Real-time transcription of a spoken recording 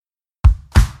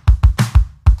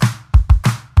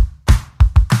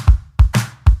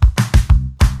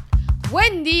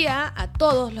Buen día a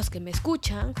todos los que me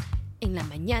escuchan en la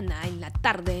mañana, en la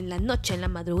tarde, en la noche, en la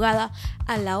madrugada,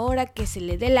 a la hora que se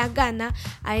le dé la gana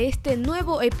a este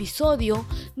nuevo episodio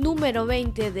número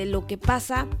 20 de Lo que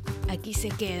pasa, aquí se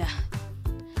queda.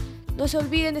 No se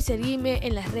olviden de seguirme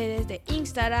en las redes de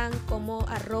Instagram como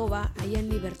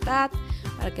 @ayanlibertad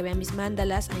para que vean mis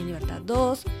mandalas,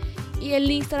 ayanlibertad2, y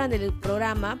el Instagram del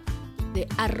programa de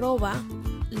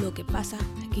 @lo que pasa,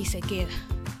 aquí se queda.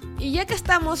 Y ya que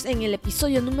estamos en el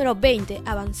episodio número 20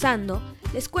 avanzando,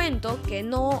 les cuento que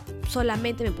no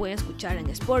solamente me pueden escuchar en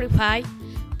Spotify,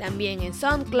 también en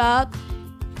SoundCloud,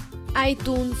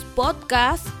 iTunes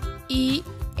Podcast y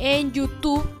en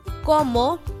YouTube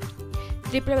como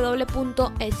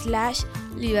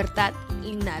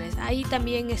www./libertadlinares. Ahí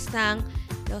también están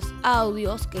los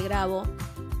audios que grabo,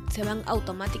 se van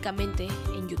automáticamente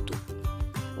en YouTube.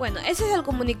 Bueno, ese es el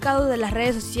comunicado de las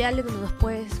redes sociales donde nos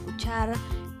puedes escuchar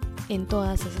en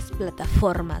todas esas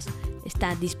plataformas.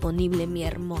 Está disponible, mi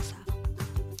hermosa.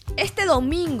 Este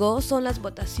domingo son las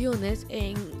votaciones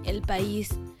en el país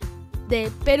de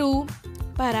Perú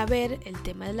para ver el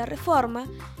tema de la reforma,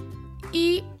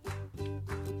 y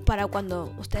para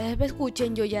cuando ustedes me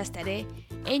escuchen yo ya estaré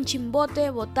en Chimbote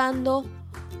votando.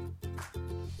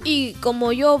 Y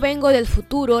como yo vengo del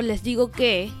futuro, les digo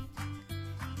que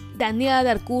Daniela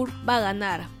Darcourt va a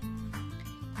ganar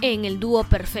en el dúo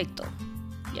perfecto.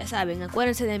 Ya saben,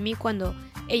 acuérdense de mí cuando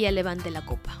ella levante la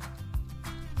copa.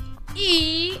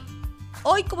 Y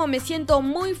hoy, como me siento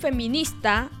muy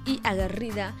feminista y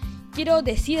aguerrida, quiero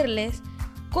decirles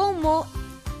cómo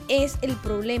es el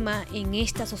problema en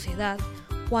esta sociedad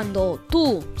cuando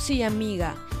tú, sí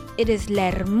amiga, eres la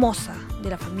hermosa de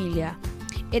la familia,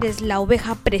 eres la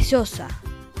oveja preciosa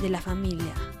de la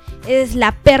familia, eres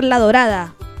la perla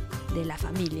dorada de la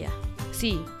familia.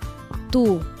 Sí,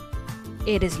 tú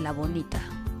eres la bonita.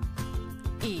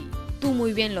 Y tú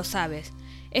muy bien lo sabes.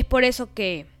 Es por eso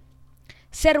que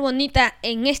ser bonita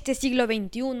en este siglo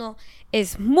XXI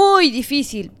es muy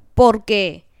difícil,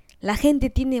 porque la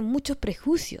gente tiene muchos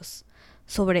prejuicios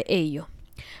sobre ello.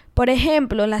 Por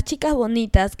ejemplo, las chicas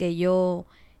bonitas que yo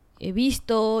he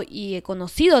visto y he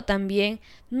conocido también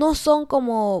no son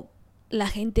como la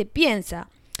gente piensa.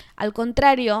 Al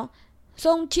contrario,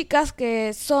 son chicas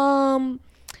que son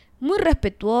muy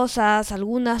respetuosas,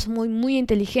 algunas muy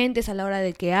inteligentes a la hora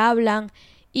de que hablan,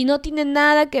 y no tienen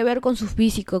nada que ver con su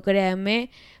físico,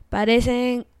 créanme.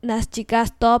 Parecen unas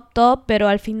chicas top, pero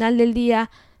al final del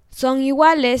día son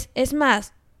iguales. Es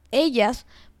más, ellas,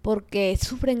 porque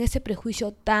sufren ese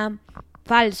prejuicio tan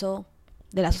falso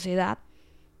de la sociedad,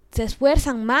 se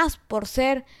esfuerzan más por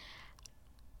ser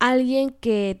alguien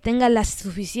que tenga la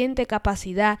suficiente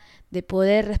capacidad de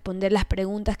poder responder las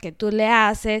preguntas que tú le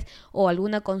haces, o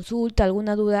alguna consulta,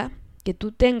 alguna duda que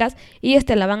tú tengas, y ellos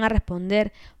te la van a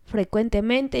responder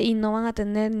frecuentemente y no van a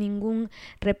tener ningún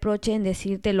reproche en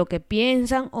decirte lo que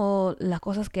piensan o las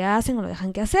cosas que hacen o lo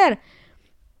dejan que hacer.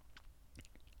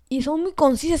 Y son muy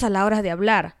concisas a la hora de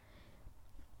hablar,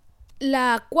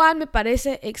 la cual me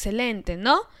parece excelente,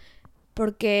 ¿no?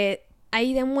 Porque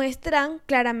ahí demuestran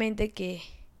claramente que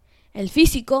el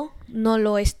físico no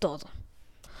lo es todo.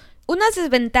 Unas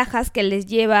desventajas que les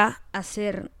lleva a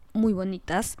ser muy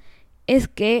bonitas es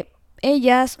que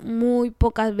ellas muy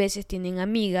pocas veces tienen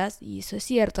amigas, y eso es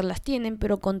cierto, las tienen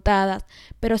pero contadas,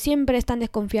 pero siempre están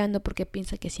desconfiando porque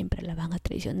piensan que siempre las van a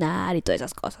traicionar y todas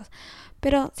esas cosas.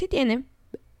 Pero sí tienen,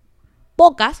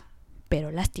 pocas,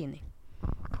 pero las tienen.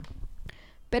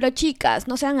 Pero chicas,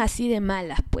 no sean así de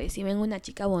malas, pues. Si ven una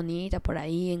chica bonita por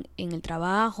ahí en el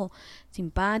trabajo,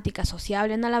 simpática,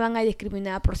 sociable, no la van a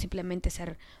discriminar por simplemente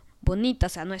ser bonita. O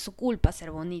sea, no es su culpa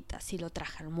ser bonita, si lo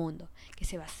traje al mundo. ¿Qué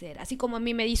se va a hacer? Así como a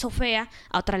mí me hizo fea,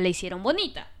 a otras le hicieron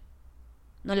bonita.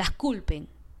 No las culpen.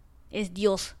 Es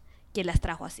Dios quien las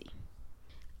trajo así.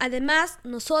 Además,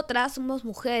 nosotras somos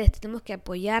mujeres, tenemos que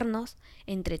apoyarnos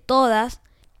entre todas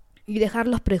y dejar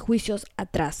los prejuicios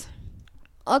atrás.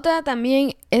 Otra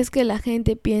también es que la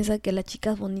gente piensa que las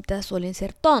chicas bonitas suelen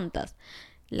ser tontas,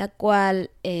 la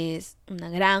cual es una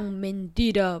gran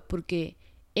mentira, porque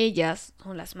ellas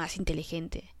son las más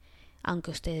inteligentes,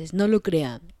 aunque ustedes no lo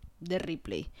crean, de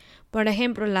Ripley. Por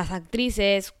ejemplo, las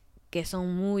actrices que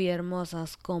son muy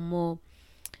hermosas como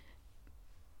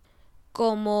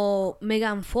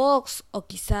Megan Fox o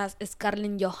quizás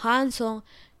Scarlett Johansson,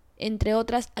 entre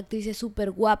otras actrices súper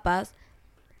guapas,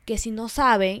 que si no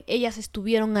saben, ellas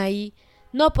estuvieron ahí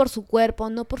no por su cuerpo,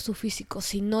 no por su físico,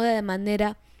 sino de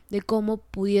manera de cómo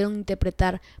pudieron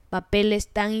interpretar papeles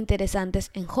tan interesantes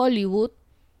en Hollywood,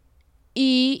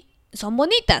 y son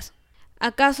bonitas.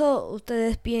 ¿Acaso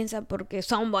ustedes piensan porque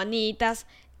son bonitas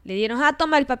Le dieron,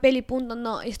 toma el papel y punto.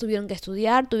 No, ellos tuvieron que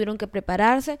estudiar, tuvieron que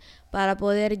prepararse para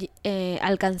poder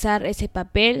alcanzar ese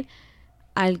papel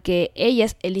al que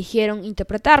ellas eligieron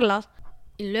interpretarlos.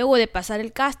 Y luego de pasar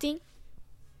el casting,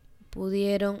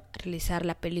 pudieron realizar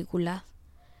la película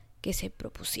que se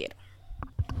propusieron.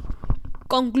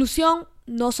 Conclusión,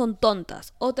 no son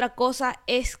tontas. Otra cosa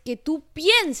es que tú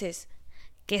pienses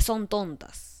que son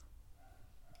tontas.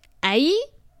 Ahí,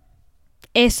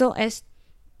 eso es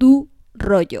tu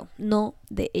rollo, no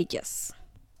de ellas.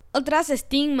 Otras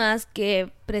estigmas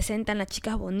que presentan las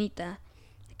chicas bonitas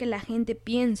es que la gente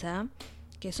piensa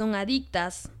que son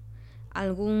adictas a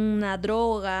alguna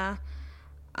droga,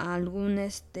 a algún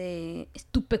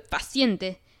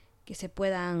estupefaciente que se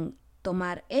puedan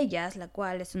tomar ellas, la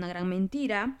cual es una gran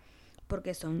mentira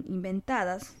porque son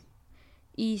inventadas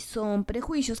y son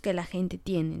prejuicios que la gente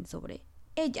tiene sobre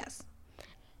ellas.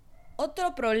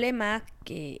 Otro problema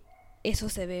que eso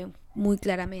se ve muy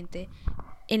claramente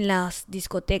en las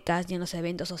discotecas y en los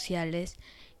eventos sociales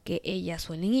que ellas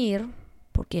suelen ir,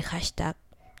 porque hashtag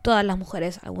todas las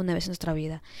mujeres alguna vez en nuestra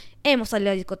vida hemos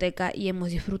salido a la discoteca y hemos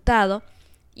disfrutado,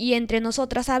 y entre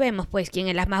nosotras sabemos pues quién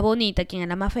es la más bonita, quién es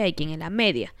la más fea y quién es la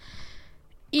media.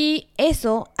 Y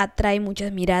eso atrae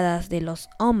muchas miradas de los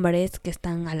hombres que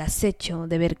están al acecho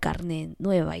de ver carne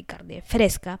nueva y carne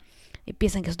fresca y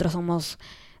piensan que nosotros somos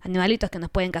animalitos que nos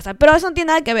pueden cazar, pero eso no tiene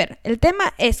nada que ver. El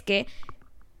tema es que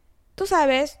tú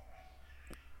sabes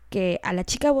que a la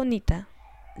chica bonita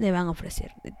le van a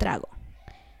ofrecer de trago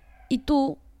y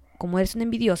tú, como eres una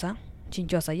envidiosa,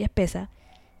 chinchosa y espesa,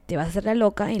 te vas a hacer la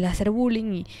loca y le vas a hacer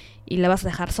bullying y la vas a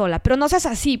dejar sola. Pero no seas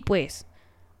así, pues.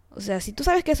 O sea, si tú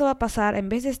sabes que eso va a pasar, en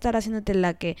vez de estar haciéndote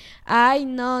la que ay,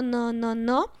 no,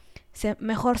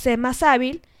 mejor sé más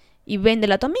hábil y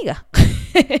véndela a tu amiga.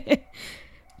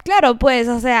 Claro, pues,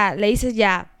 o sea, le dices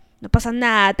ya, no pasa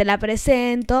nada, te la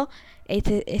presento,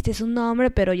 este es un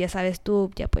nombre, pero ya sabes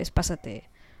tú, ya pues pásate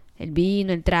el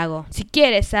vino, el trago, si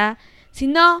quieres, si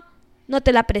no, no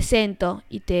te la presento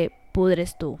y te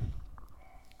pudres tú.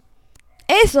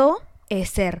 Eso es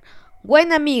ser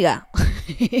buena amiga.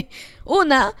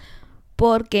 Una,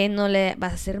 porque no le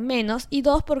vas a hacer menos, y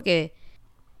dos, porque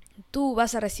tú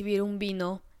vas a recibir un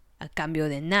vino a cambio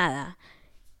de nada.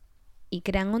 Y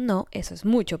crean o no, eso es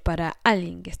mucho para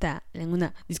alguien que está en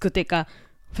una discoteca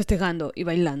festejando y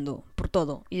bailando por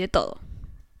todo y de todo.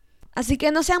 Así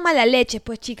que no sean mala leche,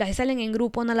 pues chicas, si salen en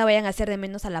grupo no la vayan a hacer de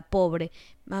menos a la pobre.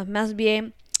 Más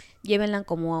bien, llévenla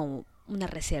como una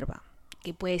reserva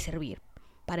que puede servir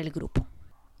para el grupo.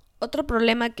 Otro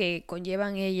problema que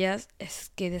conllevan ellas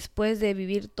es que después de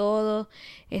vivir todos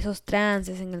esos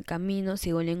trances en el camino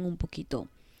se vuelven un poquito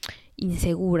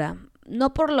insegura.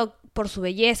 No por su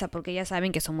belleza, porque ya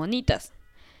saben que son bonitas,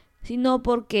 sino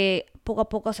porque poco a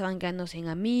poco se van quedando sin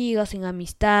amigas, sin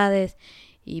amistades,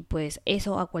 y pues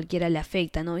eso a cualquiera le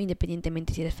afecta, ¿no?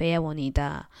 Independientemente si eres fea,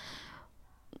 bonita,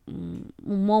 un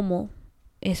momo,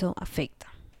 eso afecta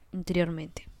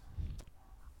interiormente.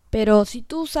 Pero si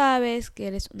tú sabes que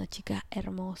eres una chica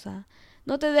hermosa,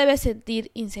 no te debes sentir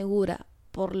insegura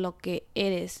por lo que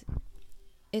eres.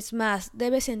 Es más,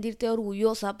 debes sentirte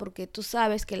orgullosa porque tú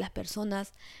sabes que las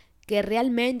personas que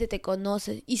realmente te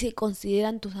conocen y se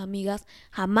consideran tus amigas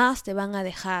jamás te van a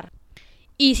dejar.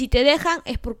 Y si te dejan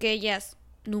es porque ellas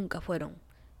nunca fueron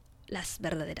las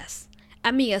verdaderas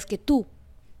amigas que tú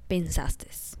pensaste.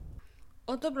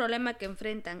 Otro problema que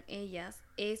enfrentan ellas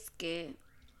es que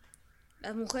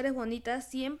las mujeres bonitas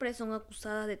siempre son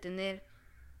acusadas de tener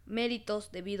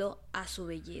méritos debido a su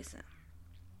belleza.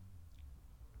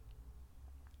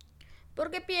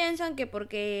 Porque piensan que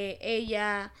porque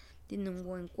ella tiene un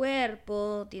buen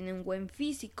cuerpo, tiene un buen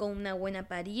físico, una buena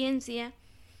apariencia,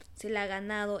 se le ha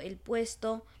ganado el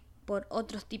puesto por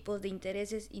otros tipos de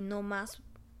intereses y no más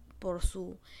por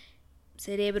su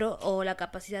cerebro o la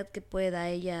capacidad que pueda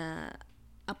ella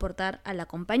aportar a la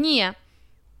compañía.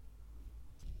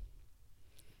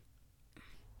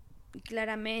 Y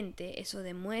claramente eso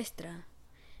demuestra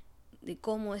de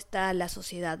cómo está la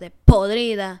sociedad de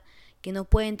podrida, que no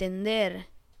puede entender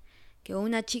que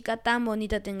una chica tan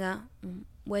bonita tenga un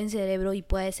buen cerebro y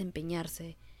pueda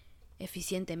desempeñarse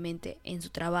eficientemente en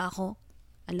su trabajo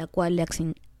en la cual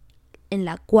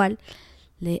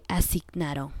le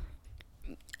asignaron.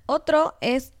 Otro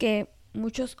es que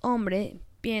muchos hombres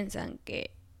piensan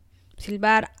que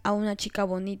silbar a una chica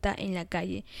bonita en la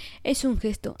calle es un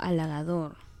gesto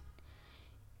halagador.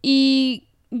 Y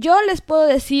yo les puedo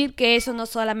decir que eso no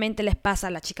solamente les pasa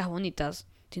a las chicas bonitas,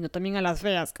 sino también a las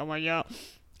feas como yo,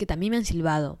 que también me han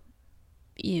silbado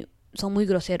y son muy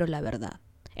groseros, la verdad.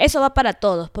 Eso va para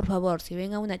todos, por favor. Si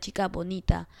ven a una chica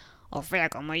bonita o fea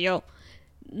como yo,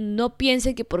 No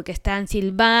piensen que porque están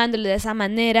silbándole de esa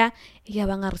manera, ellas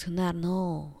van a reaccionar.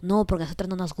 No, porque a nosotros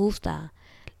no nos gusta.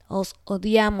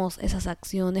 Odiamos esas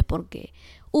acciones porque,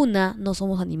 una, no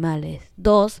somos animales.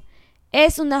 Dos,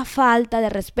 es una falta de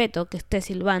respeto que esté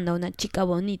silbando a una chica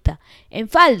bonita en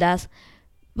faldas,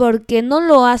 porque no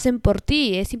lo hacen por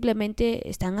ti, simplemente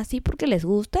están así porque les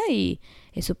gusta y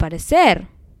es su parecer,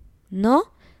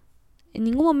 ¿no? En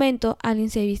ningún momento alguien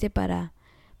se viste para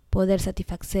poder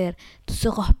satisfacer tus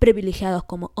ojos privilegiados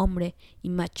como hombre y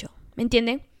macho. ¿Me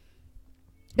entienden?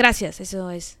 Gracias,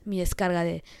 eso es mi descarga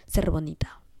de ser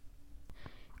bonita.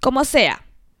 Como sea,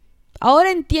 ahora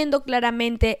entiendo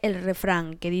claramente el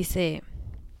refrán que dice: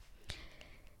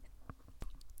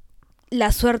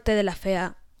 la suerte de la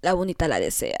fea, la bonita la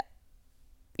desea.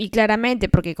 Y claramente,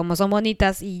 porque como son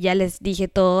bonitas y ya les dije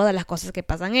todas las cosas que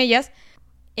pasan ellas,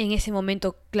 en ese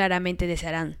momento claramente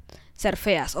desearán ser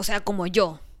feas, o sea, como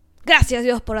yo. Gracias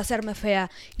Dios por hacerme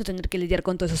fea y no tener que lidiar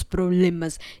con todos esos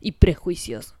problemas y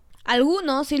prejuicios.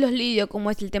 Algunos sí los lidio, como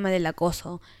es el tema del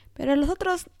acoso, pero los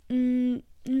otros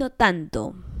no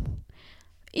tanto.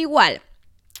 Igual,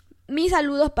 mis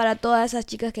saludos para todas esas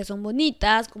chicas que son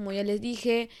bonitas, como ya les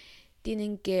dije.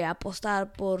 Tienen que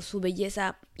apostar por su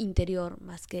belleza interior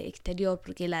más que exterior,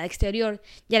 porque la de exterior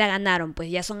ya la ganaron,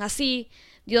 pues ya son así.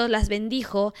 Dios las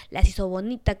bendijo, las hizo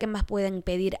bonita, ¿qué más pueden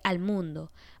pedir al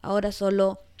mundo? Ahora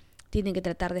solo tienen que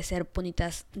tratar de ser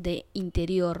bonitas de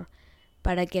interior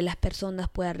para que las personas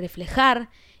puedan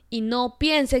reflejar y no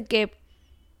piensen que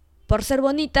por ser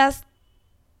bonitas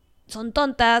son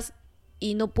tontas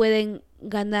y no pueden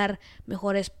ganar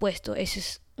mejores puestos. Eso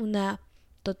es una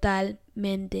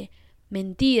totalmente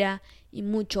mentira y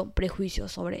mucho prejuicio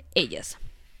sobre ellas.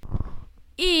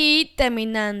 Y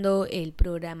terminando el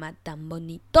programa tan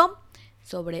bonito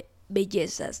sobre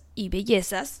bellezas y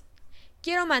bellezas,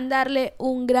 quiero mandarle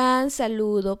un gran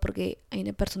saludo porque hay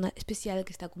una persona especial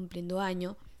que está cumpliendo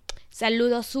año.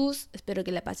 Saludos, Sus, espero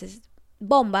que la pases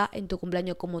bomba en tu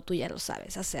cumpleaños como tú ya lo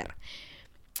sabes hacer.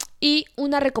 Y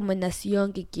una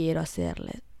recomendación que quiero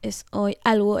hacerles es hoy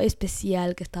algo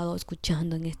especial que he estado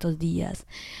escuchando en estos días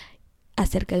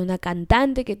acerca de una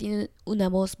cantante que tiene una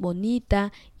voz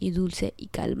bonita y dulce y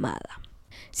calmada.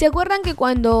 ¿Se acuerdan que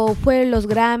cuando fueron los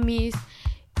Grammys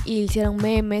y hicieron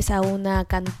memes a una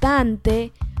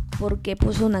cantante porque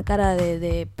puso una cara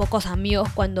de pocos amigos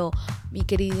cuando mi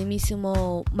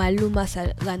queridísimo Maluma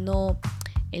ganó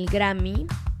el Grammy?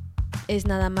 Es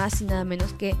nada más y nada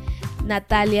menos que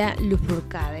Natalia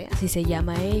Lafourcade, así se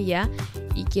llama ella,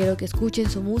 y quiero que escuchen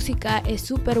su música. Es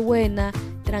súper buena,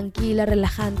 tranquila,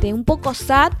 relajante, un poco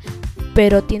sad,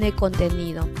 pero tiene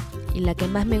contenido. Y la que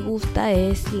más me gusta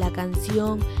es la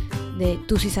canción de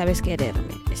Tú sí sabes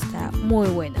quererme, está muy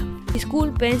buena.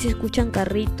 Disculpen si escuchan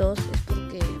carritos, es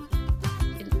porque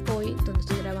hoy donde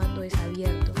estoy grabando es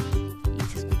abierto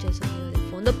y se escucha el sonido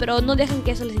de fondo, pero no dejen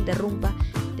que eso les interrumpa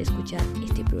de escuchar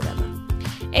este programa.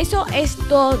 Eso es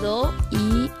todo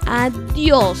y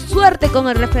adiós. Suerte con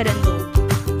el referéndum.